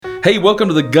Hey, welcome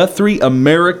to the Guthrie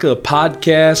America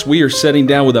podcast. We are sitting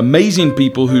down with amazing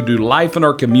people who do life in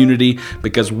our community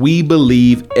because we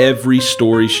believe every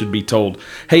story should be told.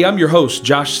 Hey, I'm your host,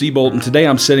 Josh Seabolt, and today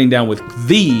I'm sitting down with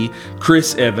the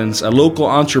Chris Evans, a local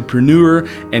entrepreneur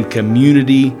and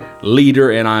community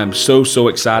leader, and I'm so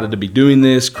excited to be doing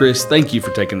this. Chris, thank you for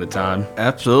taking the time.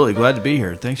 Absolutely. Glad to be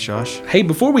here. Thanks, Josh. Hey,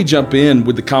 before we jump in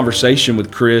with the conversation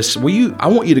with Chris, I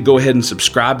want you to go ahead and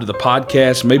subscribe to the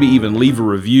podcast, maybe even leave a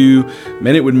review.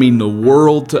 Man, it would mean the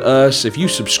world to us. If you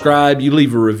subscribe, you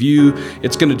leave a review,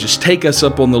 it's going to just take us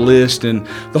up on the list. And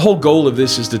the whole goal of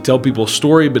this is to tell people a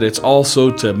story, but it's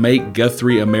also to make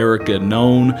Guthrie America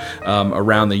known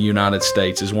around the United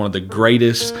States as one of the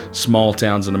greatest small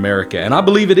towns in America. And I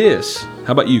believe it is.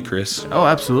 How about you, Chris? Oh,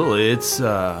 absolutely. It's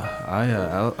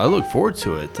I look forward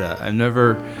to it. I've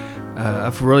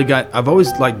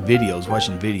always liked videos,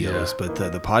 watching videos, but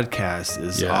the podcast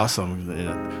is awesome.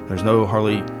 There's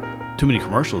hardly too many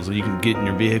commercials. You can get in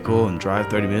your vehicle and drive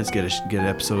 30 minutes, get an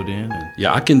episode in.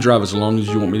 I can drive as long as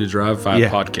you want me to drive if I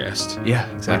have a podcast. Yeah,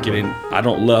 exactly. I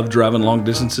don't love driving long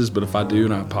distances, but if I do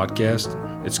and I have a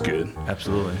podcast, it's good.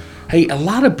 Absolutely. Hey, a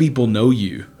lot of people know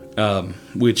you,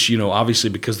 which,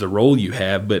 obviously because of the role you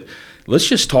have, but let's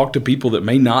just talk to people that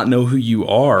may not know who you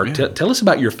are. Yeah. Tell us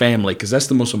about your family, because that's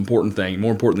the most important thing,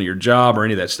 more important than your job or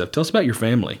any of that stuff. Tell us about your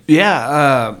family.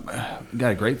 Yeah,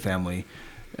 got a great family.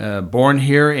 Born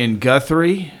here in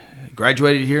Guthrie,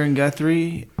 graduated here in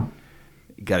Guthrie.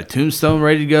 Got a tombstone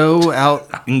ready to go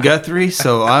out in Guthrie,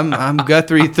 so I'm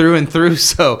Guthrie through and through.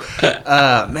 So,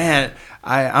 man,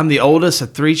 I'm the oldest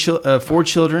of four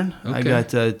children. Okay. I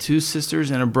got two sisters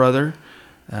and a brother.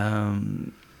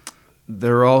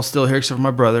 They're all still here except for my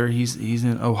brother. He's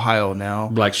in Ohio now.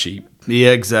 Black sheep.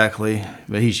 Yeah, exactly.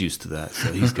 But he's used to that,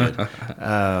 so he's good.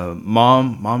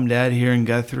 Mom, dad here in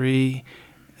Guthrie.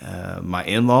 My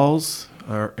in-laws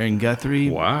are in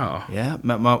Guthrie. Wow. Yeah,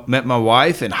 met my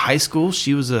wife in high school.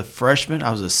 She was a freshman.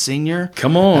 I was a senior.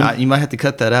 Come on. You might have to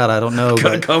cut that out. I don't know.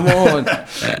 Come on.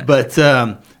 But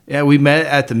yeah, we met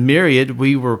at the Myriad.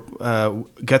 We were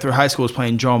Guthrie High School was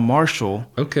playing John Marshall.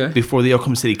 Okay. Before the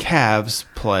Oklahoma City Cavs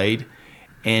played.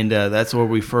 And that's where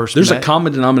we first There's met. a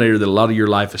common denominator that a lot of your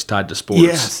life is tied to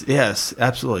sports. Yes,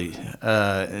 absolutely.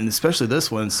 And especially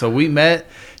this one. So we met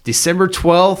December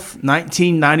 12th,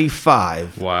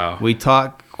 1995. Wow. We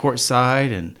talked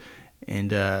courtside,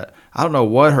 and I don't know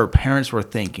what her parents were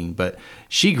thinking, but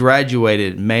she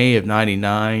graduated May of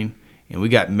 99, and we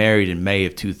got married in May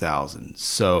of 2000.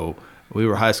 So we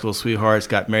were high school sweethearts,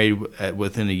 got married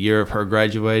within a year of her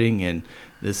graduating, and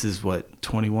this is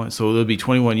 21. So it'll be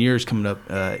 21 years coming up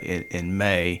in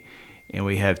May, and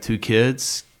we have two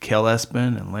kids, Kel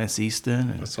Espin and Lance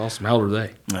Easton. That's awesome. How old are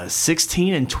they?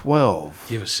 16 and 12.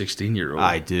 You have a 16-year-old.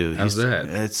 I do. How's that?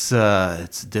 It's a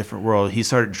different world. He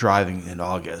started driving in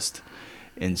August,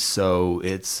 and so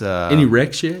it's any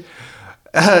wrecks yet?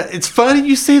 It's funny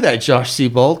you say that, Josh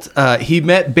Seabolt. He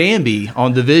met Bambi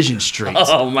on Division Street.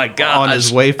 Oh, my gosh. On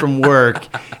his way from work.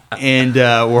 And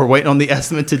we're waiting on the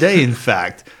estimate today, in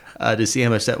fact, to see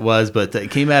how much that was. But it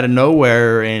came out of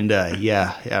nowhere, and man.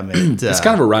 It's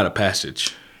kind of a rite of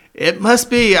passage. It must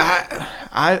be.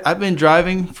 I've been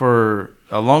driving for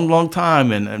a long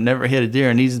time, and I've never hit a deer.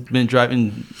 And he's been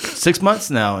driving 6 months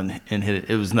now and hit it.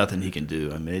 It was nothing he can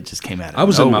do. I mean, it just came out of nowhere. I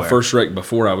was in my first wreck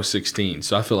before I was 16,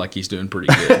 so I feel like he's doing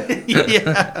pretty good.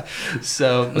 Yeah.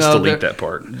 So let's delete that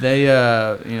part. They,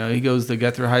 he goes to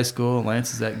Guthrie High School.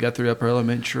 Lance is at Guthrie Upper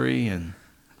Elementary, and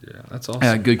yeah, that's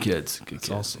awesome. Good kids. That's kids.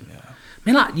 Awesome. Yeah.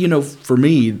 Man, for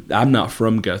me, I'm not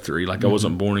from Guthrie. Like I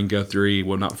wasn't born in Guthrie.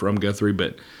 Well, not from Guthrie,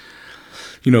 but.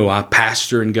 I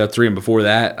pastor in Guthrie, and before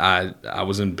that, I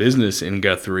was in business in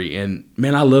Guthrie. And,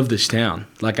 man, I love this town.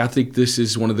 Like, I think this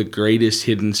is one of the greatest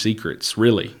hidden secrets,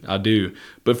 really. I do.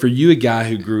 But for you, a guy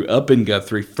who grew up in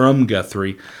Guthrie, from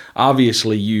Guthrie,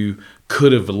 obviously you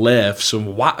could have left. So,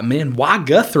 why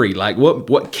Guthrie? Like,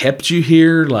 what kept you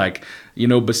here? Like,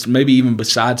 but maybe even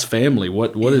besides family,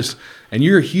 what is... And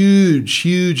you're a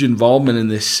huge involvement in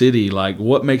this city. Like,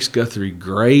 what makes Guthrie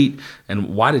great,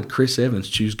 and why did Chris Evans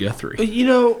choose Guthrie? But,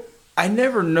 I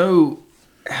never know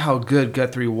how good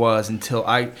Guthrie was until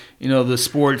the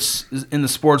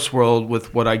sports world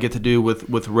with what I get to do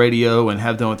with radio and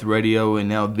have done with radio and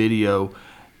now video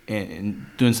and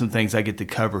doing some things I get to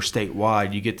cover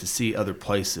statewide. You get to see other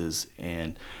places,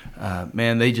 and,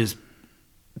 man,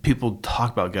 people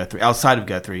talk about Guthrie outside of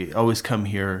Guthrie, always come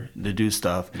here to do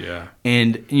stuff. Yeah.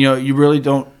 And you really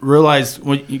don't realize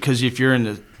because if you're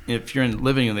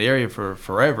living in the area for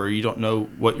forever, you don't know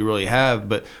what you really have.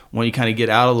 But when you kind of get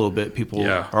out a little bit, people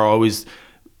are always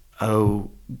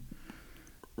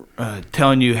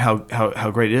telling you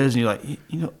how great it is, and you're like,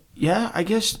 yeah, I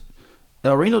guess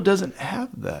El Reno doesn't have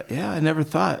that. Yeah, I never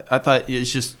thought. I thought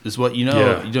it's what you know.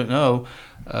 Yeah. You don't know.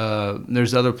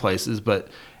 There's other places, but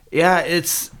yeah,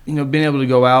 it's being able to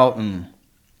go out and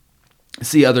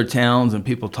see other towns and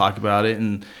people talk about it,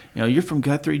 and you're from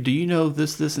Guthrie. Do you know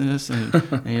this, and this, and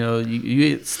you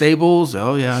get Stables?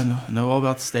 Oh yeah, I know all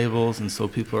about the Stables, and so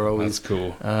people are always That's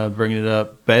cool. Bringing it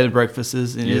up. Bed and breakfasts,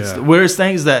 and it's Yeah. where's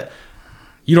things that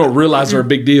You don't realize are a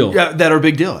big deal. yeah, that are a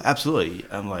big deal. Absolutely.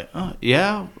 I'm like, oh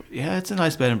yeah, it's a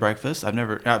nice bed and breakfast.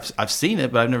 I've seen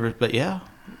it, but yeah,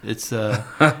 it's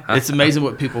it's amazing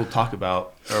what people talk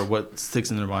about or what sticks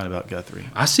in their mind about Guthrie.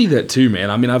 I see that too, man.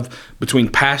 I mean, between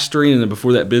pastoring and then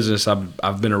before that business,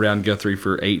 I've been around Guthrie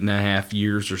for 8.5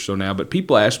 years or so now. But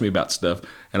people ask me about stuff,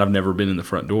 and I've never been in the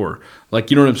front door.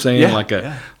 Like, you know what I'm saying?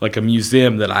 Yeah, like a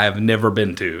museum that I have never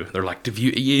been to. They're like, do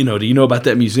you know about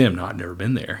that museum? No, I've never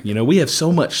been there. We have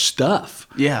so much stuff.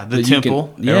 Yeah, the that you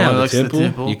temple. can- Everyone the likes temple. the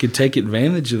temple. You can take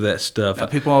advantage of that stuff.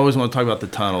 People always want to talk about the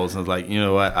tunnels, and I was like, you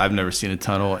know what? I've never seen a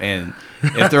tunnel, and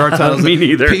if there are tunnels, Me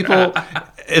neither. People,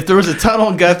 if there was a tunnel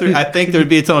in Guthrie, I think there'd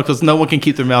be a tunnel because no one can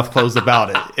keep their mouth closed about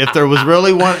it. If there was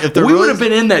really one, We would have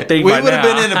been in that thing. we by would have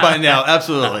now. been in it by now.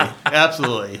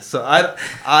 Absolutely. So I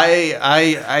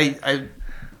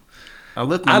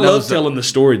lift my I love nose up. telling the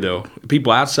story though.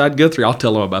 People outside Guthrie, I'll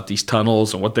tell them about these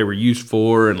tunnels and what they were used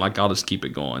for, and I'll just keep it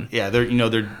going. Yeah, they're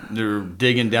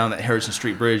digging down that Harrison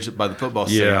Street Bridge by the football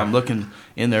stadium. Yeah. I'm looking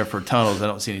in there for tunnels. I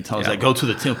don't see any tunnels. Yeah. I go to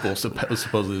the temple,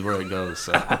 supposedly is where it goes.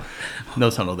 So no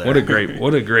tunnel there. What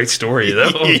a great story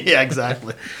though. Yeah,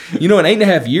 exactly. In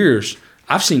 8.5 years,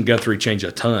 I've seen Guthrie change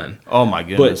a ton. Oh my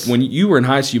goodness. But when you were in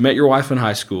high school, you met your wife in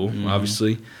high school, Mm-hmm.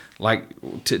 obviously.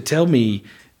 Tell me,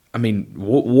 I mean,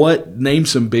 what name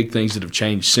some big things that have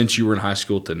changed since you were in high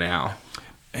school to now?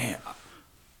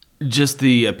 Just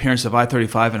the appearance of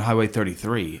I-35 and Highway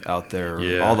 33 out there.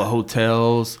 Yeah. All the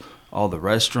hotels, all the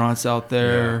restaurants out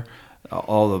there,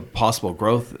 all the possible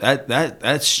growth.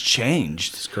 That's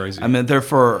changed. It's crazy. I mean,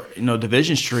 therefore,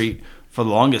 Division Street for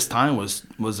the longest time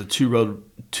was a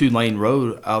two-lane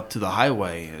road out to the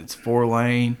highway. It's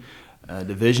 4-lane.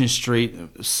 Division Street,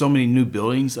 so many new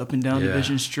buildings up and down Yeah.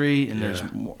 Division Street, and there's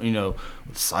more,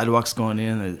 sidewalks going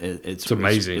in. It's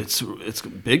amazing. It's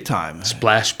big time.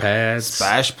 Splash pads.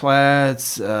 Splash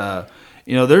plats.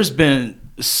 There's been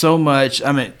so much.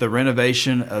 I mean, the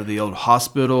renovation of the old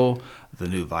hospital, the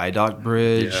new viaduct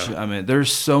bridge. Yeah. I mean,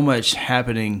 there's so much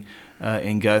happening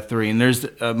in Guthrie, and there's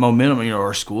momentum.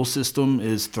 Our school system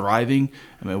is thriving.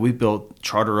 I mean, we built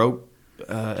Charter Oak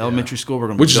Elementary School. We're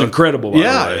going Which is incredible, by the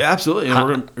Yeah, way. absolutely. And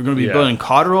we're going to be Yeah. building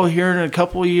Cotterill here in a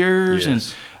couple of years,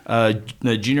 Yes. and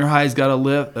the junior high's got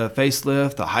a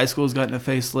facelift. The high school's gotten a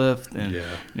facelift,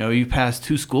 and you passed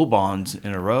 2 school bonds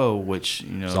in a row, which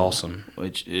It's awesome.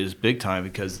 which is big time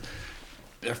because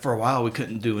for a while we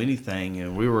couldn't do anything,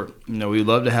 and we were we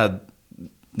love to have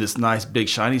this nice big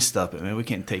shiny stuff, but man, we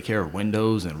can't take care of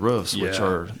windows and roofs, which Yeah.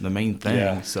 are the main thing.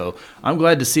 Yeah. So I'm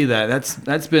glad to see that.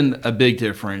 That's been a big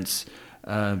difference.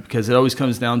 Because it always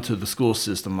comes down to the school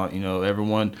system.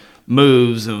 Everyone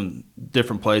moves in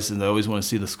different places, and they always want to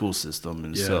see the school system.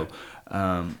 And so,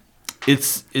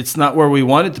 it's not where we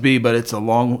want it to be, but it's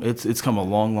come a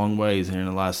long ways here in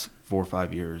the last 4 or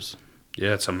 5 years.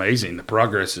 Yeah, it's amazing. The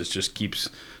progress just keeps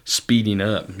speeding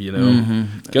up.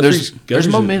 Mm-hmm. There's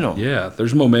momentum.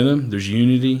 There's momentum. There's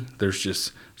unity.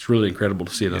 It's really incredible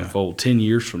to see it unfold. 10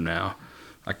 years from now,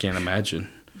 I can't imagine.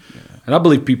 And I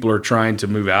believe people are trying to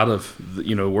move out of,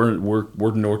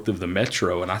 we're north of the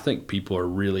metro, and I think people are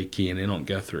really keying in on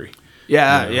Guthrie.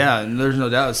 Yeah, and there's no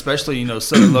doubt, especially,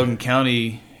 Southern Logan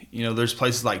County, there's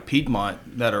places like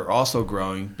Piedmont that are also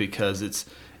growing because it's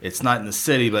not in the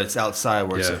city, but it's outside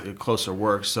where it's a closer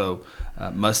work. So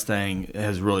Mustang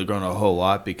has really grown a whole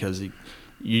lot because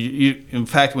you in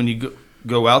fact, when you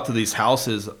go out to these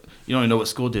houses, you don't even know what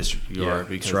school district you are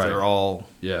because they're all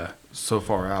so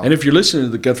far out. And if you're listening to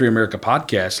the Guthrie America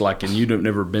podcast, and you've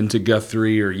never been to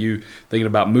Guthrie, or you thinking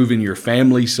about moving your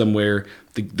family somewhere,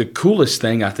 the coolest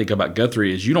thing I think about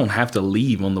Guthrie is you don't have to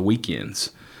leave on the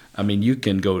weekends. I mean, you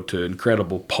can go to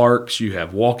incredible parks. You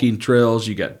have walking trails.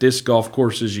 You got disc golf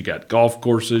courses. You got golf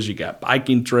courses. You got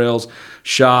biking trails,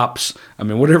 shops. I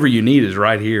mean, whatever you need is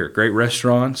right here. Great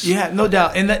restaurants. Yeah, no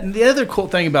doubt. And the other cool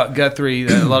thing about Guthrie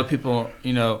that a lot of people,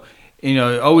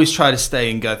 always try to stay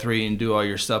in Guthrie and do all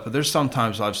your stuff, but there's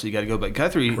sometimes obviously you got to go. But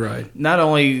Guthrie, not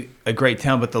only a great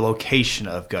town, but the location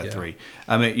of Guthrie.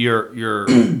 Yeah. I mean, you're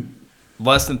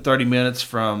less than 30 minutes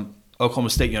from Oklahoma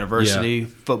State University,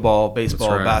 football,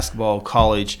 baseball, basketball,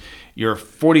 college. You're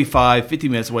 50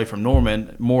 minutes away from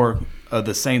Norman, more of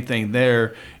the same thing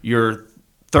there. You're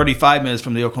 35 minutes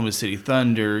from the Oklahoma City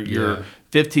Thunder. You're Yeah.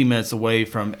 15 minutes away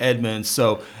from Edmonds.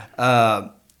 So,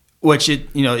 which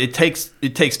it takes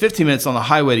 15 minutes on the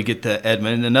highway to get to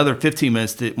Edmond, and another 15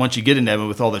 minutes once you get in Edmond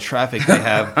with all the traffic they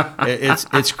have.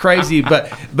 It's crazy,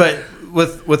 but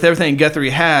with everything Guthrie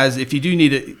has, if you do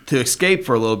need to escape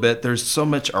for a little bit, there's so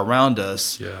much around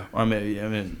us. Yeah. I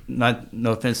mean,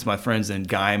 no offense to my friends in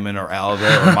Guyman or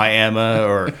Alva or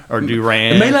Miami or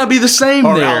Durant. It may not be the same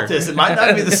or there. Altus. It might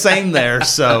not be the same there.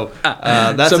 So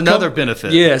that's another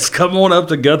benefit. Yes, come on up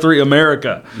to Guthrie,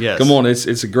 America. Yes. Come on,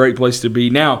 it's a great place to be.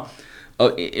 Now,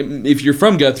 if you're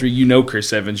from Guthrie, you know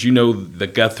Chris Evans, you know the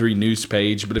Guthrie news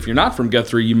page. But if you're not from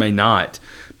Guthrie, you may not.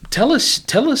 Tell us,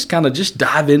 kind of just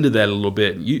dive into that a little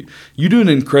bit. You do an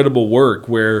incredible work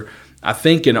where I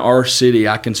think in our city,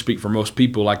 I can speak for most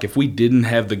people. Like if we didn't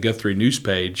have the Guthrie news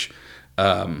page,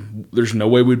 there's no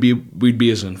way we'd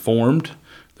be as informed.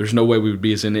 There's no way we would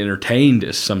be as entertained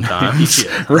as sometimes,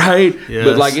 right? Yes.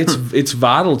 But like it's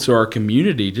vital to our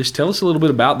community. Just tell us a little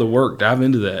bit about the work. Dive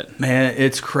into that. Man,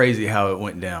 it's crazy how it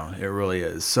went down. It really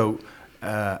is. So,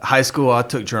 high school, I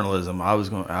took journalism. I was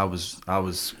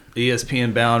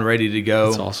ESPN bound, ready to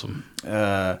go. That's awesome.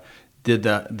 Did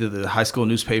the high school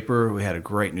newspaper. We had a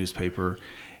great newspaper,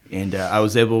 and I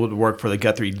was able to work for the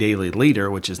Guthrie Daily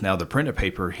Leader, which is now the printed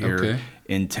paper here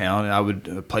in town. And I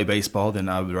would play baseball, then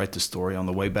I would write the story on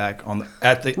the way back during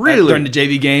the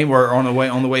JV game or on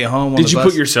the way home. Did you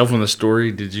put yourself in the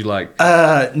story? Did you like?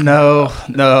 No.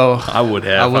 I would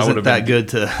have. I wasn't that good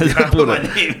to put my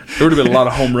name. There would have been a lot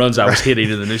of home runs I was hitting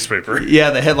in the newspaper. Yeah,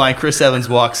 the headline: Chris Evans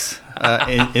walks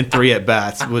in 3 at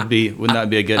bats would not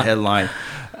be a good headline.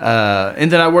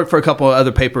 And then I worked for a couple of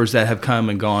other papers that have come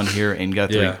and gone here in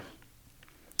Guthrie. Yeah.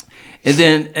 And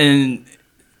then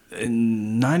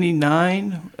in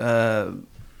 99,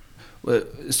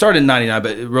 it started in 99,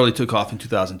 but it really took off in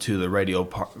 2002, the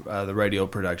radio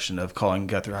production of calling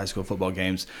Guthrie High School football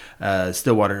games.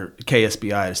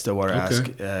 KSBI at Stillwater asked,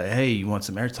 hey, you want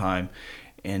some airtime?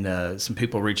 And some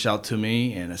people reached out to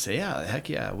me, and I said, yeah, heck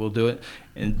yeah, we'll do it.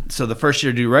 And so the first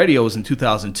year to do radio was in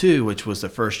 2002, which was the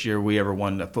first year we ever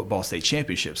won the football state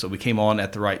championship. So we came on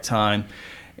at the right time.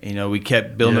 You know, we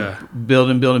kept building.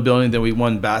 Then we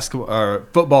won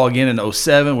football again in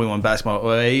 2007. We won basketball in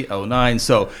 2008, 2009.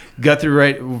 So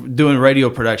Guthrie doing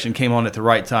radio production came on at the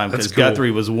right time because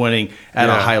Guthrie was winning at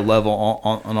a high level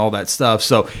on all that stuff.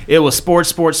 So it was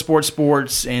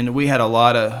sports, and we had a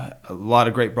lot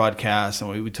of great broadcasts,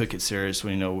 and we took it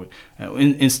seriously. You know,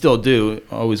 and still do.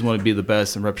 Always want to be the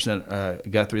best and represent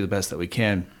Guthrie the best that we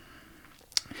can.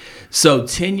 So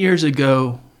 10 years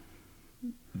ago,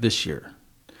 this year.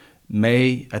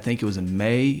 I think it was in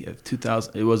May of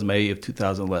 2000. It was May of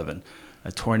 2011.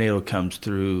 A tornado comes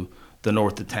through the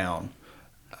north of town.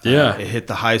 Yeah, it hit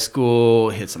the high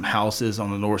school, hit some houses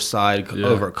on the north side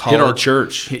over at college. Hit our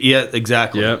church. Yeah,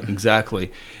 exactly. Yep.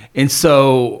 Exactly. And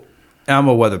so I'm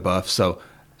a weather buff, so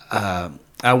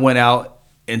I went out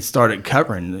and started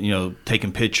covering. You know,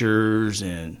 taking pictures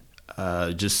and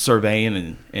just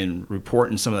surveying and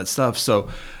reporting some of that stuff. So.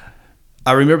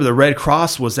 I remember the Red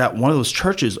Cross was at one of those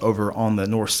churches over on the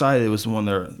north side. It was the one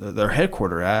their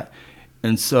headquarters at.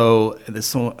 And so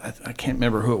I can't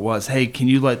remember who it was. Hey, can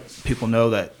you let people know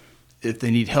that if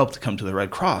they need help to come to the Red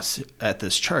Cross at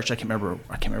this church? I can't remember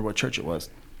what church it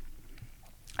was.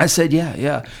 I said,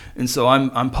 yeah. And so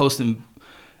I'm posting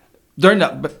during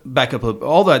that back up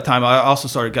all that time. I also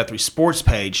started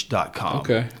GuthrieSportsPage.com.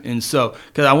 Okay. And so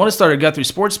because I want to start a Guthrie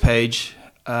Sports Page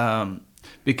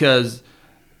because.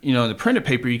 You know, in the printed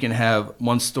paper, you can have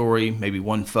one story, maybe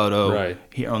one photo. Right.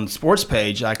 Here on the sports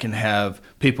page, I can have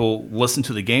people listen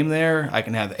to the game there. I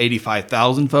can have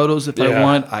 85,000 photos if I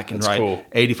want. I can write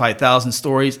 85,000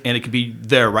 stories, and it could be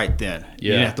there right then. Yeah.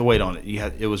 You didn't have to wait on it.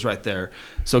 It was right there.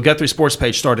 So Guthrie Sports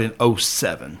Page started in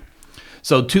 2007.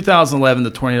 So 2011, the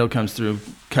tornado comes through,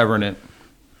 covering it.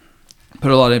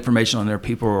 Put a lot of information on there.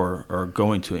 People are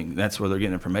going to it. That's where they're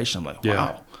getting information. I'm like,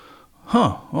 wow.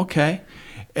 Huh, okay.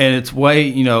 And it's way,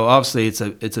 you know, obviously it's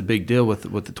a big deal with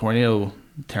the tornado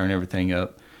tearing everything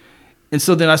up. And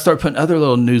so then I start putting other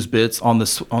little news bits on the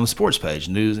sports page.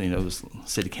 News, you know, it was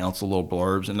city council little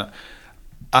blurbs, and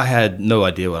I had no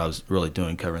idea what I was really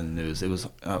doing covering the news. It was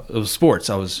sports.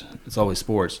 It's always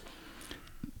sports.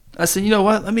 I said, you know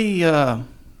what? Let me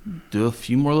do a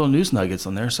few more little news nuggets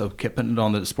on there. So I kept putting it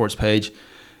on the sports page,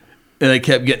 and I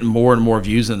kept getting more and more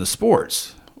views in the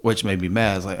sports. Which made me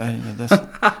mad. I was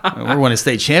like, we're winning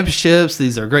state championships.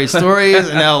 These are great stories.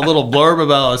 And now a little blurb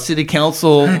about a city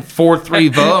council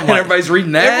 4-3 vote. And everybody's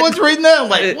reading that. Everyone's reading that. I'm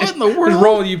like, what in the world? What's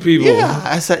wrong with you people? Yeah.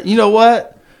 I said, you know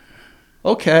what?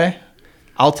 Okay.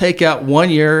 I'll take out 1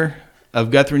 year of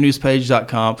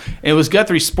GuthrieNewsPage.com. It was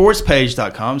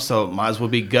GuthrieSportsPage.com, so it might as well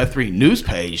be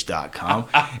GuthrieNewsPage.com.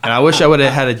 And I wish I would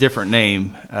have had a different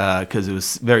name because it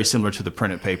was very similar to the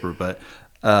printed paper. But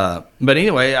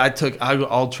anyway,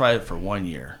 I'll try it for 1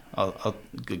 year. I'll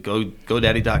go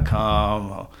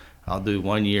GoDaddy.com. I'll do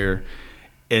 1 year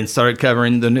and started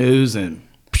covering the news. And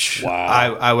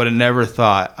wow, I would have never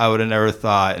thought.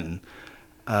 And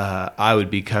I would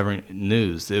be covering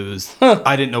news. It was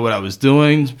I didn't know what I was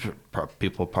doing.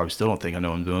 People probably still don't think I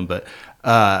know what I'm doing, but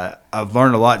I've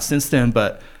learned a lot since then.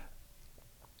 But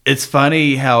it's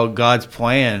funny how God's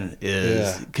plan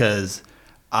is, because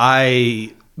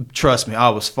trust me, I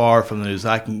was far from the news.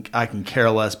 I can care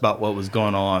less about what was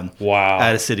going on. Wow.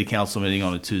 At a city council meeting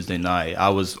on a Tuesday night. I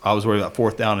was worried about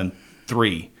 4th down and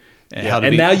 3.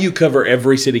 And now you cover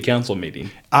every city council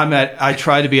meeting. I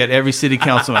try to be at every city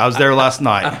council. I was there last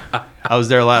night.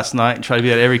 And try to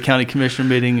be at every county commissioner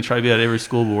meeting and try to be at every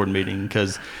school board meeting,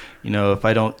 because,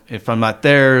 if I'm not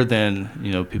there, then,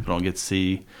 people don't get to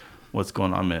see what's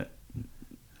going on.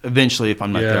 Eventually, if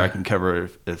I'm not there, I can cover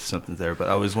it if something's there. But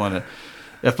I always want to,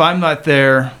 if I'm not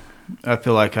there, I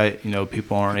feel like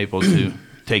people aren't able to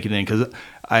take it in, because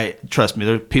trust me,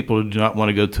 there are people who do not want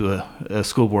to go to a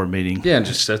school board meeting. Yeah, and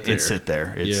just sit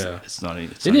there. It's not.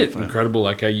 Isn't it incredible,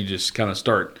 like how you just kind of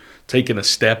start taking a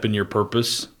step in your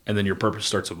purpose, and then your purpose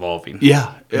starts evolving?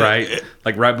 Yeah, right.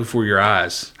 Like right before your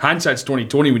eyes. Hindsight's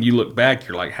 20/20. When you look back,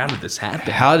 you're like, "How did this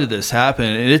happen?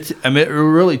 And it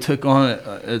really took on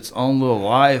its own little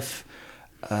life.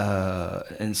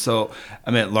 And so,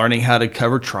 learning how to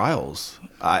cover trials.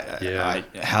 How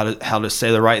to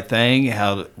say the right thing,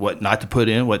 what not to put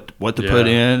in, what to put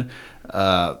in.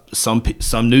 Some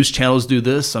news channels do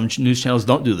this, some news channels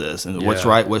don't do this, and what's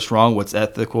right, what's wrong, what's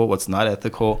ethical, what's not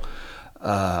ethical.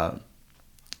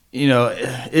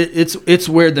 It's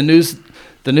weird. The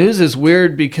news is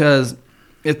weird, because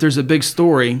if there's a big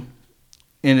story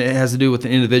and it has to do with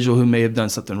an individual who may have done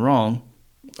something wrong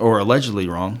or allegedly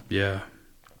wrong. Yeah.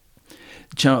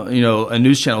 A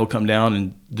news channel will come down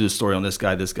and do a story on this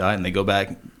guy, and they go back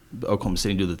to Oklahoma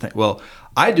City and do the thing. Well,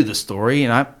 I do the story,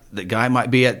 and the guy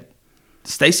might be at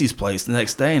Stacy's place the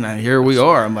next day, and here we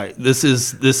are. I'm like, this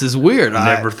is weird.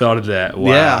 Never thought of that.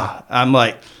 Wow. Yeah, I'm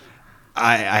like,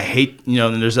 I hate,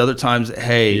 and there's other times,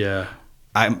 hey,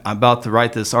 I'm about to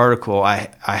write this article. I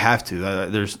have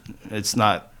to. It's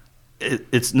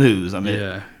news.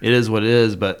 It is what it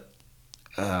is, but.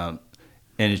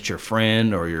 And it's your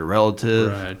friend or your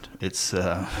relative. Right. It's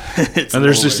and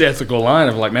there's this ethical line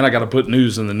of like, man, I got to put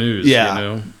news in the news.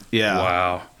 Yeah. Yeah.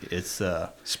 Wow. It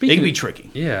can be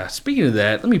tricky. Yeah. Speaking of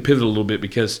that, let me pivot a little bit,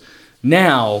 because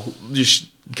now, just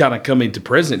kind of coming to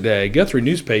present day, Guthrie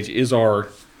News Page is our.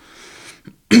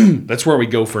 That's where we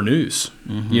go for news.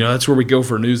 Mm-hmm. That's where we go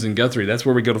for news in Guthrie. That's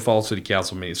where we go to fall city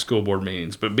council meetings, school board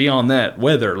meetings. But beyond that,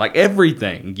 weather, like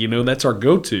everything, that's our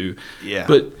go-to. Yeah.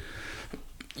 But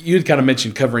you had kind of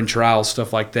mentioned covering trials,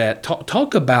 stuff like that.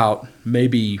 Talk about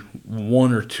maybe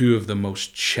one or two of the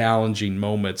most challenging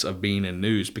moments of being in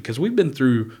news, because we've been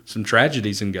through some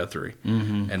tragedies in Guthrie,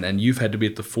 and you've had to be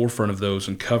at the forefront of those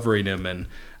and covering them. And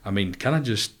kind of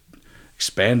just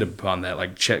expand upon that,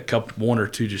 like one or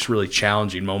two just really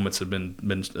challenging moments have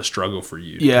been a struggle for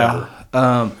you. Yeah.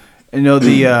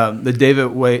 The David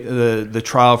Wade, the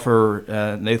trial for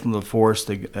Nathan LaForce,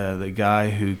 the guy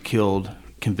who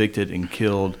convicted and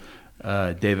killed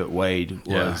David Wade,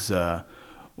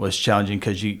 was challenging,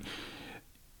 because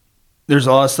there's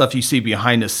a lot of stuff you see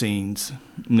behind the scenes,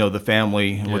 the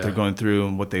family and what they're going through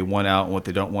and what they want out and what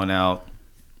they don't want out,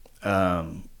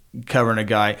 covering a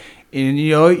guy. And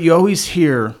you always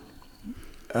hear,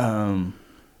 because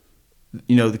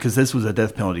this was a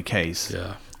death penalty case.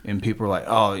 Yeah. And people are like,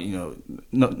 oh,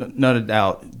 not a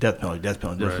doubt, death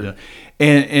penalty. Right.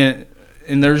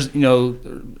 And there's, a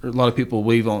lot of people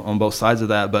believe on both sides of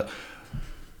that. But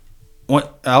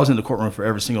I was in the courtroom for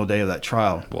every single day of that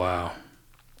trial. Wow.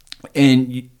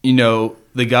 And,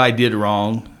 the guy did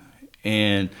wrong,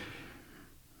 and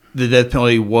the death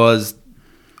penalty was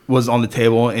on the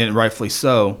table, and rightfully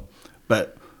so.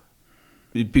 But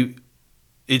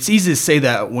it's easy to say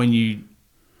that when you're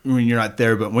not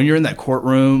there, but when you're in that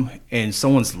courtroom and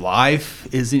someone's life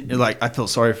isn't, like, I feel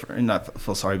sorry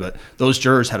but those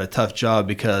jurors had a tough job,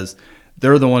 because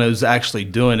they're the one who's actually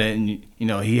doing it, and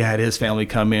he had his family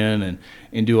come in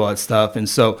and do all that stuff. And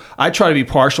so I try to be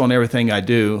partial in everything I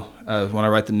do when I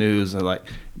write the news. I like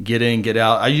get in, get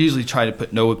out. I usually try to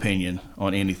put no opinion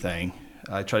on anything.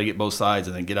 I try to get both sides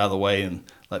and then get out of the way and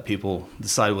let people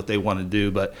decide what they want to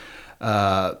do. But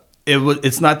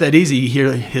it's not that easy. You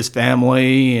hear his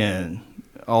family and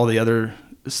all the other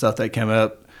stuff that came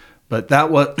up, but that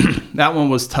one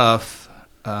was tough.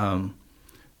 to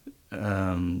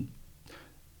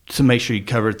make sure you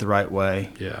cover it the right way.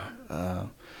 Yeah.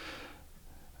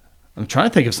 I'm trying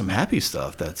to think of some happy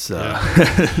stuff that's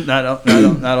not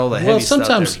all the heavy Well, stuff.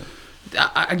 sometimes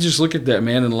I just look at that,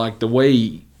 man, and like the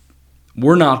way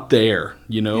we're not there,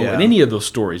 you know, Yeah. in any of those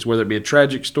stories, whether it be a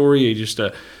tragic story or just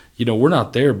a, you know, we're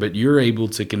not there, but you're able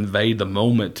to convey the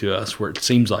moment to us where it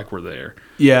seems like we're there.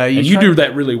 Yeah, And you do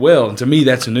that really well, and to me,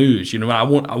 that's news. You know, I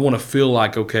want to feel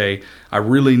like, okay, I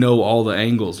really know all the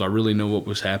angles. I really know what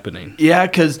was happening. Yeah,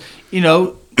 because, you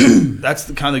know, that's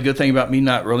the kind of good thing about me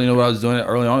not really know what I was doing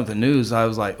early on with the news. I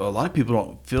was like, well, a lot of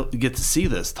people don't get to see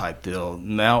this type deal.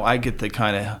 Now I get to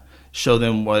kind of show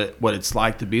them what it's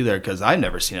like to be there because I've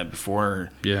never seen it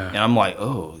before. Yeah. And I'm like,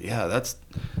 oh, yeah, that's,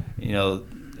 you know,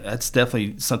 that's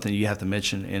definitely something you have to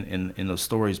mention in those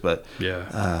stories. But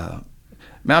Yeah.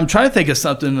 man, I'm trying to think of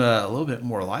something a little bit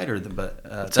more lighter,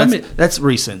 that's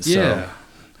recent. So. Yeah.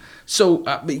 So,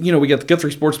 you know, we got the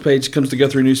Guthrie Sports page, comes to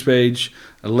Guthrie News page,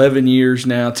 11 years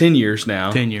now, 10 years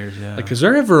now. 10 years, yeah. Like, is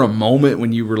there ever a moment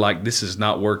when you were like, this is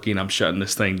not working, I'm shutting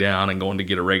this thing down and going to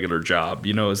get a regular job?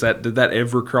 You know, did that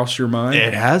ever cross your mind?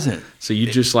 It hasn't. So you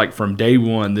just like, from day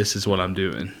one, this is what I'm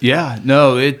doing. Yeah,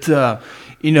 no,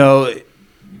 you know,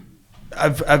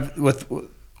 I've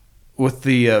with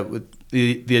the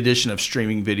addition of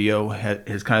streaming video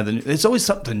has kind of it's always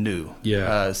something new.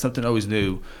 Yeah. Something always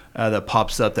new that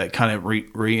pops up that kind of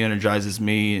re-energizes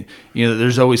me. You know,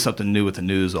 there's always something new with the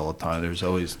news all the time. There's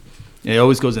always it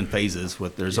always goes in phases.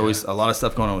 There's always a lot of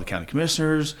stuff going on with county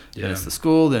commissioners. Yeah. Then it's the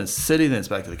school. Then it's the city. Then it's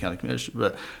back to the county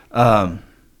commissioner. But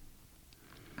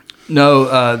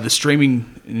no, the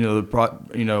streaming. You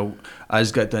know, I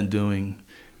just got done doing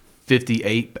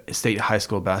 58 state high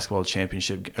school basketball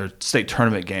championship or state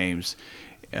tournament games.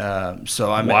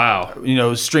 So I'm Wow. You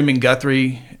know, streaming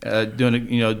Guthrie, doing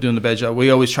the bad job. We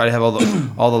always try to have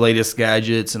all the latest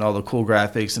gadgets and all the cool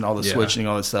graphics and all the switching and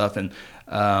all that stuff. And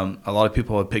a lot of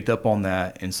people have picked up on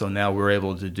that. And so now we're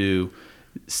able to do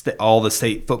all the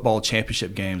state football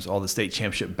championship games, all the state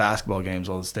championship basketball games,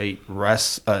 all the state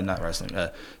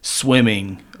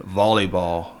swimming,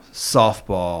 volleyball,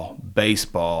 softball,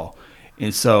 baseball.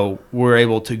 And so we're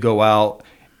able to go out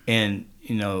and,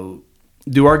 you know,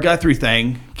 do our Guthrie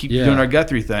thing, keep doing our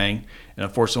Guthrie thing. And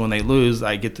unfortunately, when they lose,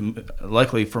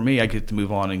 luckily for me, I get to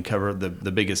move on and cover the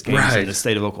biggest games in the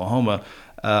state of Oklahoma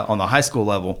on the high school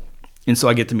level. And so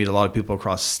I get to meet a lot of people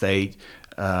across the state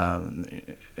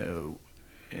and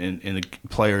the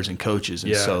players and coaches.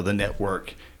 And so the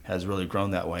network has really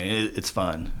grown that way. And it's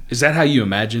fun. Is that how you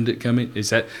imagined it coming? Is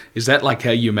that like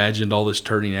how you imagined all this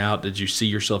turning out? Did you see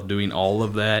yourself doing all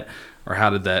of that? Or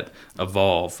how did that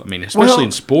evolve? I mean, especially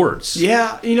in sports.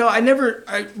 Yeah, you know,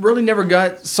 I really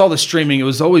never saw the streaming. It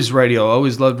was always radio. I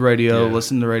always loved radio,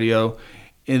 listened to radio.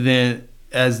 And then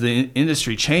as the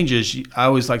industry changes, I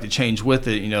always like to change with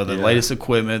it. You know, the latest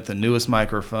equipment, the newest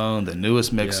microphone, the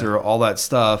newest mixer, all that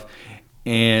stuff.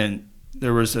 And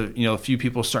there was a few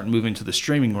people starting moving to the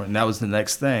streaming, and that was the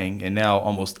next thing. And now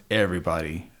almost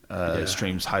everybody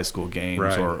streams high school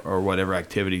games or whatever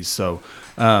activities. So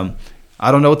I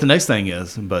don't know what the next thing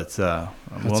is, but I'll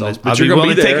be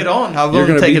willing to take it on. I'm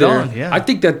willing to take it on. Yeah. I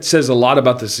think that says a lot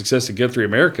about the success of Guthrie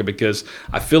America because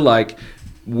I feel like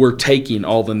we're taking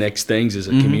all the next things as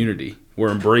a community. We're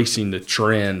embracing the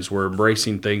trends. We're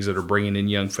embracing things that are bringing in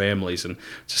young families. And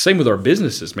it's the same with our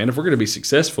businesses, man. If we're going to be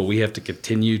successful, we have to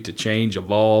continue to change,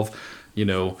 evolve, you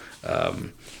know,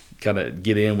 kind of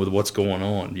get in with what's going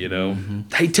on, you know.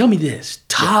 Hey, tell me this.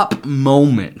 Top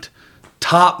moment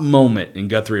in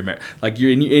Guthrie America, like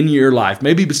you're in your life,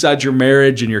 maybe besides your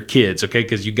marriage and your kids, okay?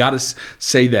 Because you got to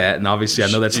say that, and obviously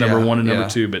I know that's number one and number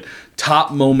two, but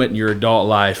top moment in your adult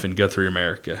life in Guthrie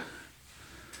America.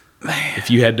 Man. If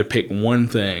you had to pick one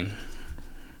thing,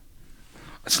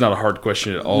 it's not a hard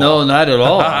question at all. No, not at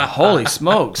all. Holy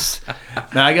smokes!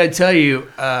 Now I got to tell you,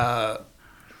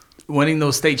 winning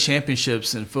those state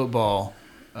championships in football,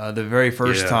 the very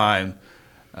first time.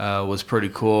 Was pretty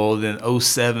cool. Then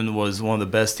 2007 was one of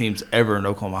the best teams ever in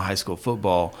Oklahoma high school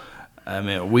football. I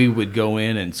mean, we would go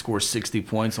in and score 60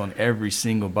 points on every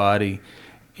single body,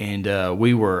 and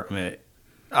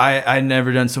I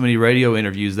never done so many radio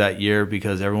interviews that year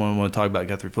because everyone wanted to talk about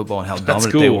Guthrie football and how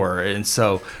dominant they were, and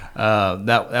so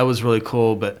that was really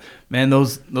cool. But man,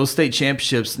 those state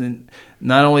championships,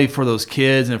 not only for those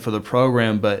kids and for the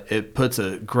program, but it puts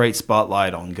a great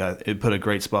spotlight on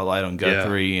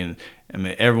Guthrie, and I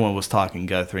mean, everyone was talking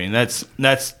Guthrie, and that's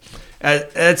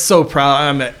That's so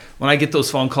proud. When I get those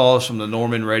phone calls from the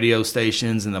Norman radio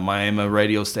stations and the Miami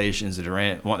radio stations that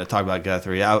are wanting to talk about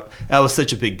Guthrie, that was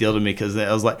such a big deal to me because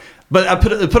I was like, but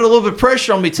it put a little bit of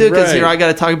pressure on me too because I got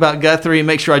to talk about Guthrie and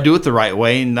make sure I do it the right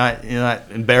way and not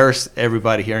embarrass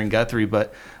everybody here in Guthrie.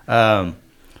 But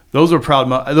those are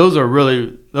proud. Those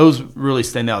really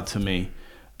stand out to me.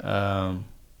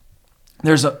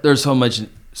 There's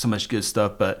so much good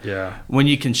stuff, but when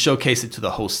you can showcase it to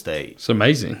the whole state, it's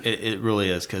amazing. It really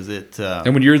is because it.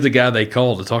 And when you're the guy they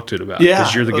call to talk to it about,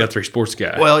 because you're the Guthrie sports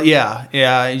guy. Well, yeah.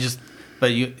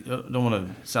 But you don't want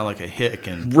to sound like a hick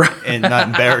and not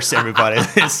embarrass everybody.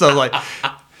 But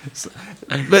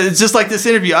it's just like this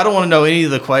interview. I don't want to know any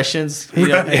of the questions.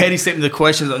 Hetty sent me the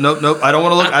questions. Nope. I don't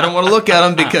want to look at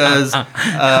them because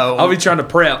I'll be trying to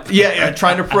prep. Yeah,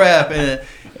 trying to prep and.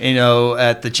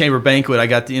 At the chamber banquet, I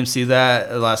got to MC that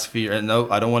the last few years. No,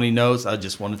 I don't want any notes. I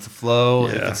just want it to flow.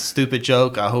 Yeah. If it's a stupid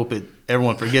joke, I hope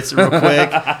everyone forgets it real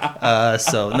quick.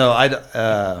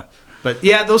 But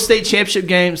yeah, those state championship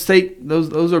games,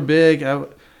 those are big.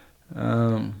 Of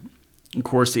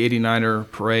course, the 89er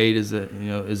parade is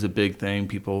a big thing.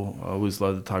 People always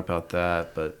love to talk about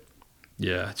that, but.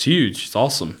 Yeah, it's huge. It's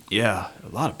awesome. Yeah, a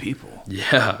lot of people.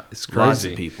 Yeah, it's crazy. Lots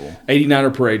of people.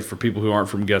 89er Parade, for people who aren't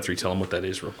from Guthrie, tell them what that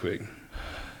is real quick.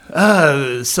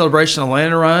 Celebration of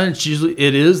Lantern Run.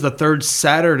 It is the third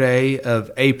Saturday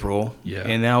of April,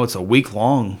 and now it's a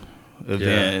week-long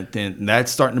event, and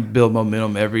that's starting to build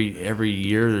momentum every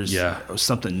year. There's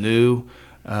something new,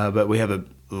 but we have the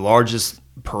largest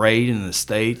parade in the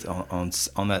state on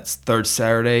that third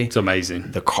Saturday. It's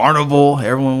amazing. The carnival,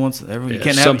 everyone wants. You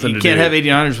can't have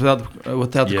 89ers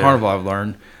without the carnival. I've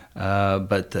learned,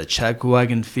 but the chuck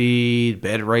wagon feed,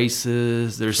 bed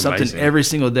races. There's something amazing every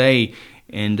single day,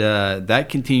 and that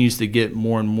continues to get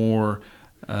more and more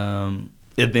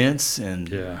events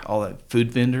and all that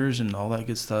food vendors and all that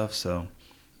good stuff. So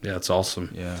yeah, it's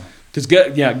awesome. Yeah. Because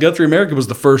Guthrie America was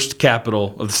the first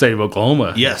capital of the state of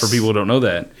Oklahoma. Yes. For people who don't know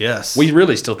that. Yes. We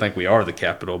really still think we are the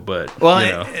capital, but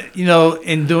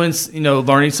in doing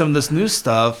learning some of this new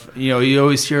stuff, you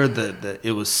always hear that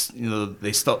it was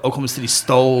Oklahoma City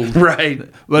stole right,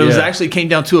 but it was actually came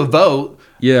down to a vote.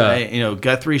 Yeah.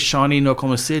 Guthrie, Shawnee, and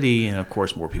Oklahoma City, and of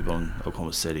course more people in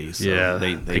Oklahoma City. So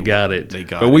they got it.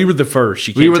 But we were the first.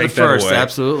 You can't take that away.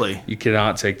 Absolutely. You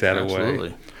cannot take that away.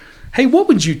 Absolutely. Hey, what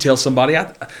would you tell somebody?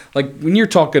 Like when you're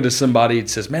talking to somebody that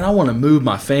says, "Man, I want to move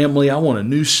my family. I want a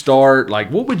new start."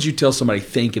 Like, what would you tell somebody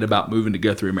thinking about moving to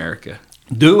Guthrie America?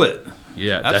 Do it.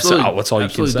 Yeah, that's all you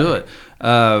can say. Do it.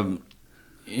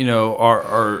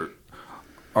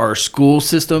 Our school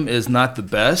system is not the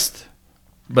best,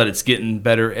 but it's getting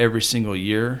better every single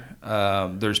year.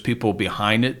 There's people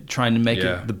behind it trying to make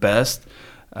it the best.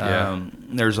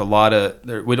 There's a lot of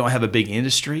we don't have a big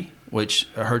industry, which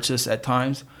hurts us at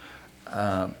times.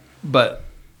 But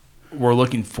we're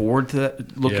looking forward to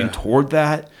that, toward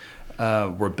that.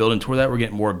 We're building toward that. We're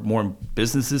getting more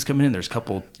businesses coming in. There's a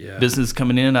couple businesses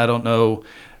coming in. I don't know.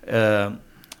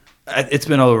 It's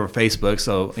been all over Facebook.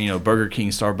 So, Burger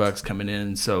King, Starbucks coming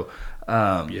in. So,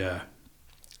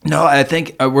 no, I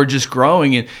think we're just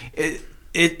growing. And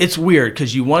it's weird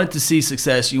because you wanted to see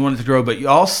success, you wanted to grow, but you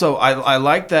also I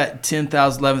like that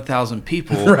 10,000, 11,000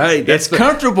 people. Right, it's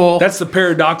comfortable. That's the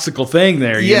paradoxical thing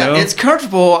there. It's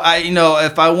comfortable.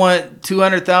 If I want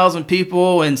 200,000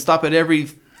 people and stop at every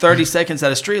 30 seconds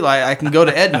at a street light, I can go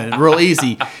to Edmond real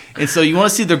easy. And so you want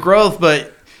to see the growth,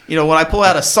 but. When I pull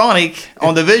out a Sonic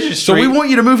on Division Street. So we want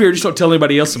you to move here. Just don't tell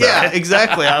anybody else about it. Yeah,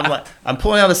 exactly. I'm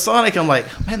pulling out a Sonic. I'm like,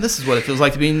 man, this is what it feels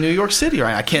like to be in New York City,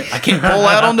 right? I can't pull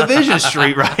out on Division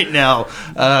Street right now.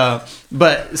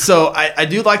 But so I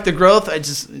do like the growth.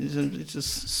 It's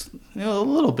just a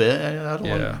little bit. I don't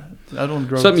want to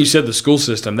grow. Something you said, the school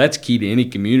system, that's key to any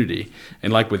community.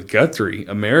 And like with Guthrie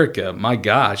America, my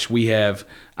gosh,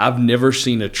 I've never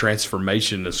seen a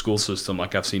transformation in the school system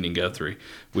like I've seen in Guthrie.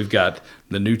 We've got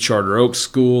the new Charter Oaks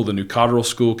School, the new Cotterill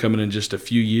School coming in just a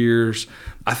few years.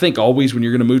 I think always when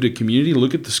you're going to move to a community,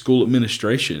 look at the school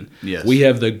administration. Yes. We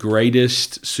have the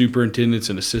greatest superintendents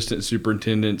and assistant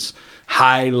superintendents,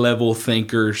 high-level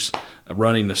thinkers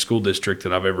running the school district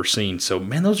that I've ever seen. So,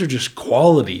 man, those are just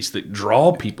qualities that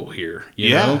draw people here.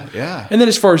 You know? Yeah. And then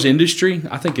as far as industry,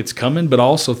 I think it's coming, but I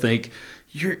also think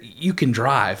you can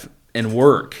drive and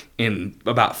work in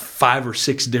about 5 or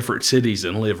 6 different cities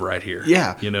and live right here.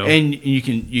 Yeah. And you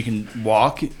can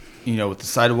walk, with the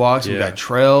sidewalks. Yeah. We got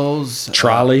trails.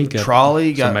 Trolley.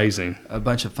 It's amazing. A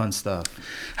bunch of fun stuff.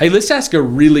 Hey, let's ask a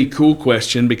really cool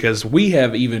question because we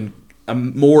have even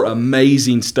more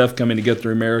amazing stuff coming to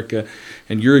Guthrie America,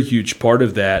 and you're a huge part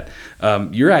of that.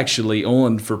 You're actually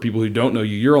on, for people who don't know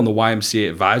you, you're on the YMCA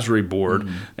advisory board,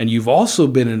 and you've also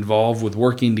been involved with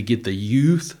working to get the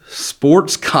youth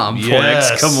sports complex.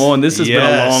 Yes. Come on, this has been a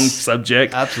Yes. long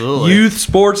subject. Absolutely. Youth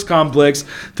sports complex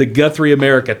to Guthrie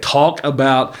America. Talk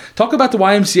about the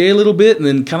YMCA a little bit, and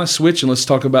then kind of switch and let's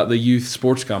talk about the youth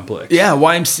sports complex. Yeah,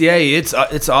 YMCA. It's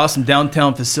an awesome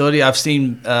downtown facility. I've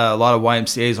seen a lot of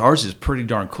YMCA's. Ours is pretty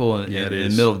darn cool in the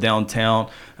middle of downtown.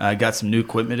 Got some new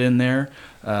equipment in there,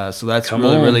 so that's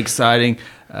really exciting.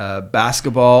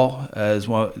 Basketball is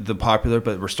one of the popular,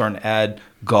 but we're starting to add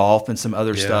golf and some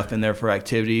other stuff in there for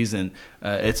activities, and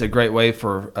it's a great way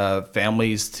for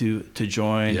families to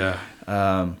join.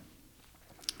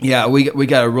 We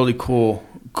got a really cool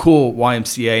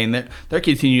YMCA, and they're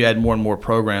continuing to add more and more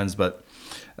programs. But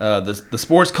the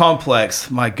sports complex,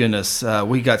 my goodness,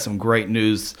 we got some great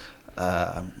news.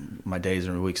 My days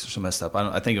and weeks are so messed up.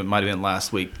 I think it might have been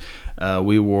last week.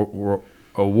 We were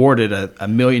awarded a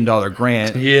 $1 million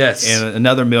grant, and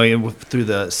another $1 million through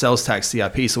the sales tax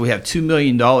CIP. So we have $2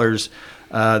 million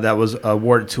that was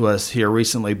awarded to us here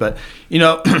recently. But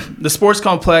the sports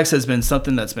complex has been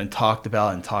something that's been talked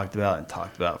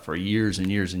about for years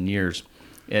and years and years.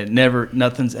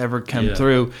 Nothing's ever come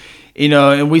through.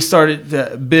 And we started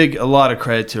a lot of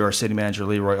credit to our city manager,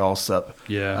 Leroy Alsup,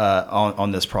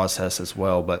 on this process as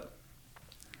well. But,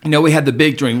 we had the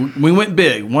big dream. We went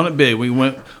big, won it big. We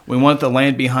wanted the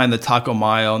land behind the Taco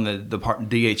Mayo and the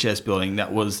DHS building.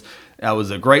 That was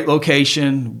a great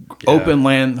location, open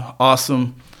land,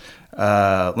 awesome.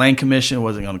 Land Commission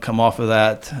wasn't going to come off of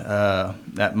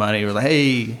that money. We're like,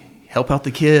 hey, help out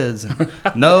the kids.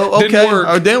 No,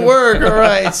 okay. Didn't work. All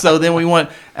right. So then we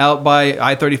went out by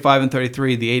I-35 and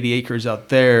 33, the 80 acres out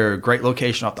there. Great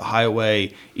location off the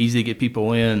highway, easy to get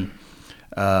people in.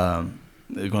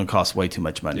 It's going to cost way too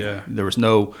much money. There was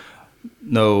no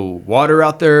water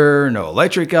out there, no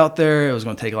electric out there. It was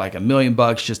going to take like $1 million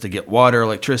just to get water,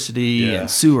 electricity, and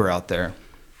sewer out there.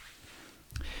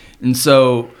 And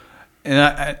so,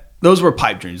 those were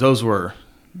pipe dreams. Those were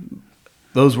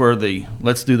the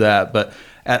let's do that. But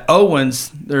at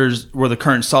Owens, where the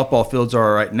current softball fields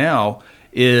are right now,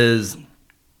 is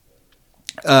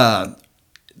the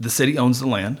city owns the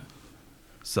land,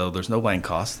 so there's no land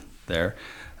cost there.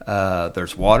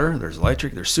 There's water, there's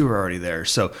electric, there's sewer already there.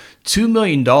 So $2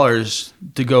 million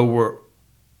to go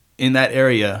in that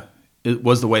area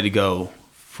was the way to go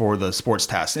for the sports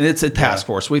task. And it's a task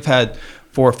force. We've had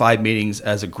 4 or 5 meetings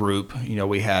as a group.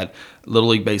 We had Little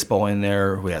League Baseball in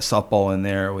there. We had softball in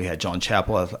there. We had John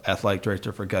Chappell, athletic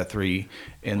director for Guthrie,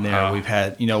 in there. Wow. We've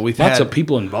had lots of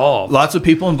people involved. Lots of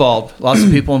people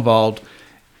involved.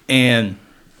 And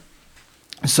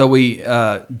so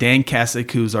Dan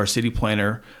Kasich, who's our city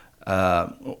planner,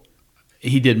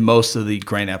 he did most of the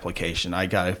grant application. I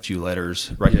got a few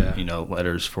letters,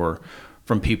 letters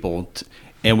from people.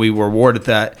 And we were awarded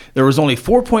that. There was only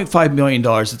 $4.5 million.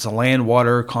 It's a land,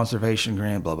 water, conservation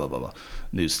grant, blah, blah, blah, blah.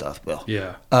 New stuff, Bill.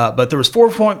 Yeah. But there was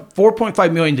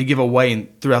 $4.5 million to give away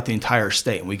throughout the entire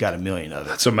state, and we got $1 million of it.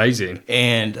 That's amazing.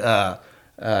 And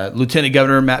Lieutenant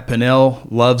Governor Matt Pinnell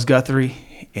loves Guthrie.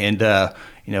 And,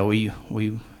 we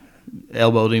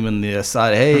elbowed him in the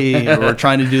side. Hey, we're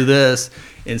trying to do this.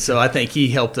 And so I think he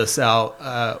helped us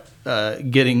out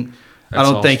getting – I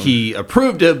don't think he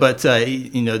approved it, but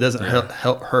it doesn't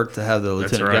hurt to have the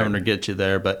lieutenant governor get you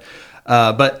there. But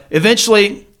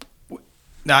eventually,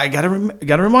 now I got to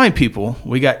remind people,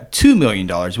 we got $2 million.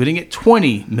 We didn't get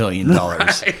 $20 million,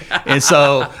 and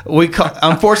so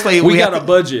unfortunately we got a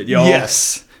budget, y'all.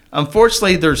 Yes,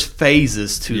 unfortunately, there's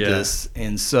phases to this,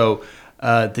 and so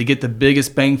to get the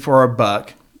biggest bang for our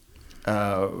buck,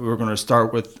 we're going to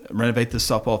start with renovate the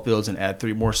softball fields and add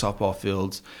 3 more softball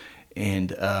fields, and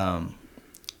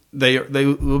they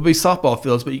will be softball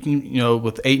fields, but you can,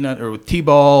 with 8-9 or with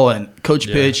t-ball and coach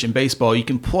pitch and baseball, you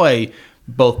can play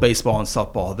both baseball and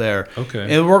softball there.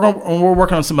 Okay. And we're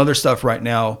working on some other stuff right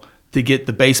now to get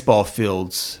the baseball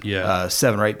fields,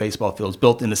 7 or 8 baseball fields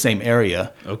built in the same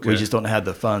area. Okay. We just don't have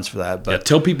the funds for that. But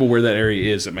tell people where that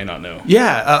area is that may not know.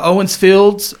 Owens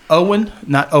Fields, Owen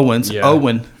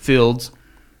Fields.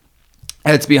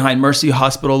 It's behind Mercy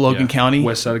Hospital, Logan County.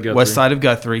 West side of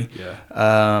Guthrie.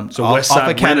 Yeah. So West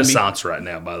Side Renaissance right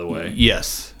now, by the way.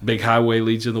 Yes. Big highway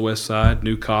leads to the west side.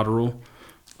 New Cotterell,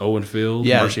 Owen Field,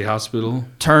 Mercy Hospital.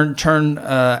 Turn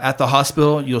at the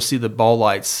hospital. You'll see the ball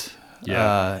lights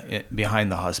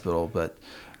behind the hospital. But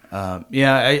I can't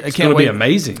wait. It's going to be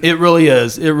amazing. It really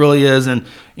is. And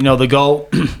the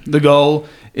goal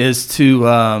is to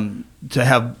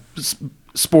have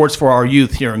sports for our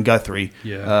youth here in Guthrie.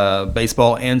 Yeah.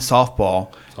 Baseball and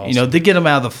softball. Awesome. To get them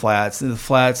out of the flats. And the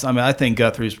flats, I mean, I think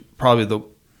Guthrie's probably the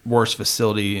worst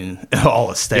facility in all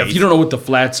the state. Yeah, if you don't know what the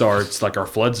flats are, it's like our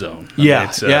flood zone. I mean,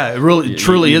 it's, it really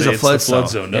truly is a flood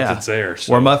zone. Nothing's there.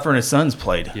 So. Where Muffer and Sons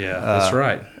played. Yeah, that's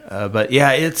right. But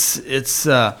yeah,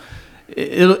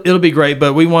 it'll be great.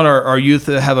 But we want our youth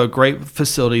to have a great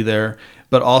facility there,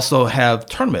 but also have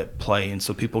tournament play, and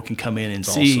so people can come in and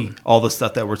see all the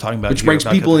stuff that we're talking about. Which brings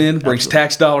people in, brings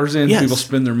tax dollars in. Yes. People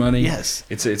spend their money. Yes,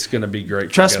 it's going to be great.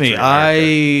 Trust me,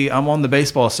 I'm on the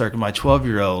baseball circuit. My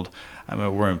 12-year-old. I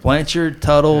mean, we're in Blanchard,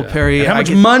 Tuttle, Perry. And how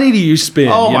much money do you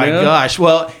spend? Oh my gosh!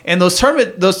 Well, and those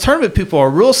tournament people are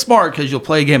real smart because you'll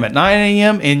play a game at 9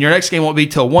 a.m. and your next game won't be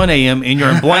till 1 a.m. and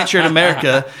you're in Blanchard,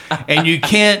 America, and you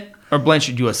can't. Or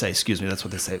Blanchard, USA, excuse me, that's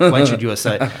what they say. Blanchard,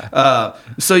 USA.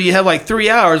 So you have like 3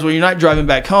 hours where you're not driving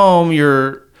back home.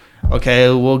 You're, okay,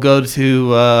 we'll go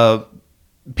to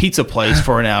pizza place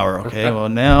for an hour. Okay, well,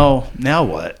 now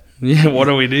what? Yeah, what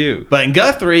do we do? But in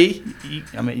Guthrie,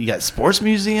 you got sports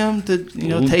museum to take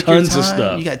your time. Tons of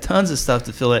stuff. You got tons of stuff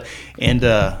to fill it, and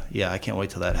I can't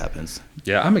wait till that happens.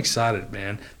 Yeah, I'm excited,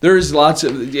 man. There's lots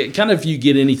of kind of if you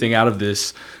get anything out of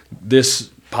this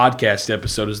podcast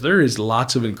episode is there is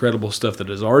lots of incredible stuff that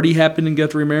has already happened in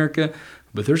Guthrie, America,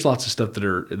 but there's lots of stuff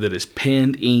that is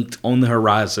penned, inked on the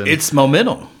horizon. It's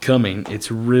momentum coming. It's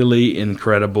really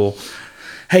incredible.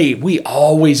 Hey, we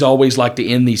always like to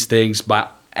end these things by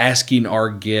asking our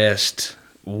guest,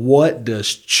 what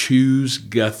does Choose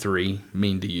Guthrie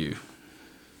mean to you?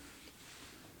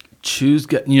 Choose,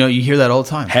 you hear that all the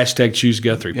time. Hashtag Choose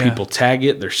Guthrie. Yeah. People tag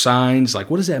it. There's signs. Like,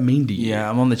 what does that mean to you? Yeah,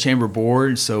 I'm on the chamber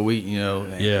board, so we,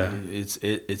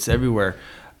 it's everywhere.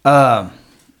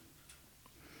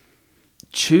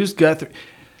 Choose Guthrie.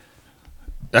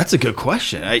 That's a good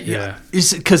question.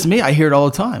 Because me, I hear it all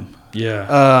the time.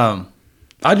 Yeah.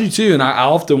 I do too, and I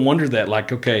often wonder that.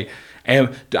 Like, okay.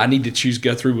 And I need to choose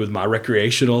Guthrie with my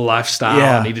recreational lifestyle.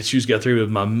 Yeah. I need to choose Guthrie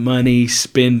with my money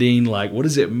spending. Like, what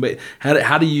is it?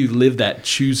 How do you live that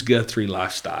Choose Guthrie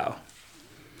lifestyle?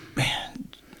 Man,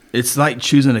 it's like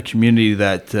choosing a community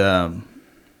that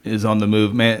is on the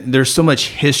move. Man, there's so much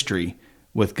history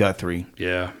with Guthrie.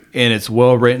 Yeah, and it's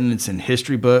well written. It's in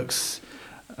history books.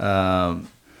 The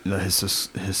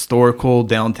historical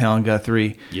downtown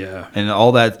Guthrie. Yeah, and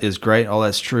all that is great. All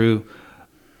that's true,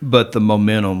 but the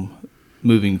momentum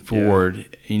moving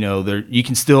forward, you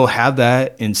can still have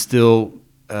that and still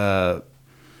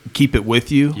keep it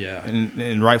with you,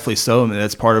 and rightfully so. I mean,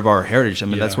 that's part of our heritage. I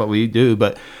mean, that's what we do.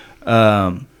 But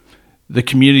the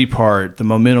community part, the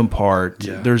momentum part,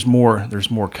 there's more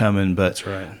coming. But that's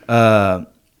right.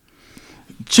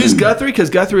 Choose Guthrie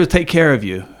because Guthrie will take care of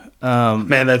you.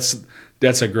 Man, that's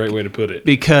a great way to put it.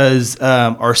 Because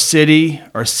our city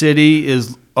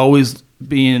is always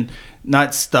being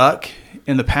not stuck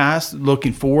in the past,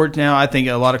 looking forward now. I think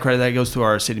a lot of credit that goes to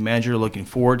our city manager looking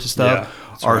forward to stuff.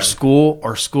 Yeah, our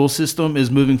school system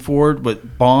is moving forward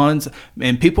with bonds,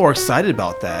 and people are excited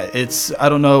about that. I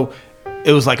don't know,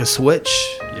 it was like a switch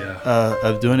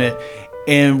of doing it,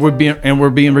 and we're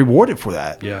being rewarded for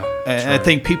that. Yeah, and I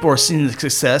think people are seeing the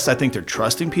success. I think they're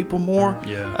trusting people more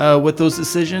with those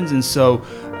decisions, and so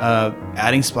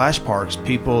adding splash parks,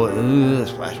 people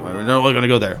splash park, they're not going to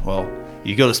go there. Well,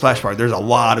 you go to Splash Park, there's a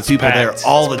lot of people there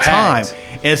all the time.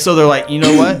 And so they're like, you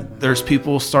know what? There's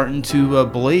people starting to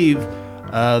believe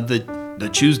the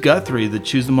Choose Guthrie, the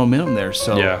Choose the momentum there.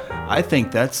 So I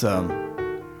think that's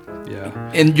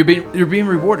and you're being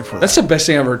rewarded for that. That's the best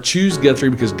thing ever. Choose Guthrie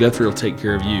because Guthrie will take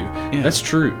care of you. Yeah. That's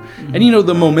true. Mm-hmm. And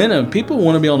the momentum, people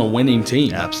want to be on a winning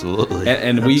team. Absolutely.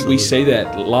 And we say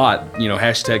that a lot,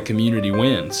 hashtag community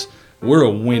wins. We're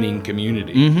a winning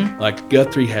community. Mm-hmm. Like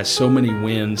Guthrie has so many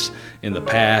wins in the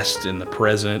past, in the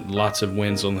present, lots of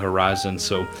wins on the horizon.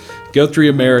 So Guthrie,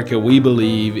 America, we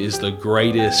believe is the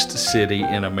greatest city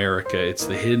in America. It's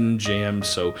the hidden gem.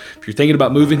 So if you're thinking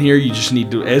about moving here, you just need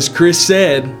to, as Chris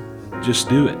said, just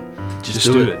do it. Just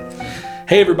do it.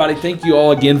 Hey, everybody, thank you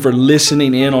all again for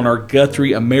listening in on our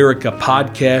Guthrie America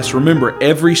podcast. Remember,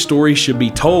 every story should be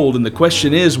told, and the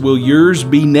question is, will yours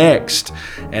be next?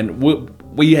 And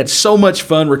we had so much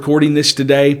fun recording this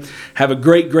today. Have a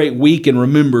great week, and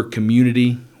remember,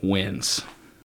 community wins.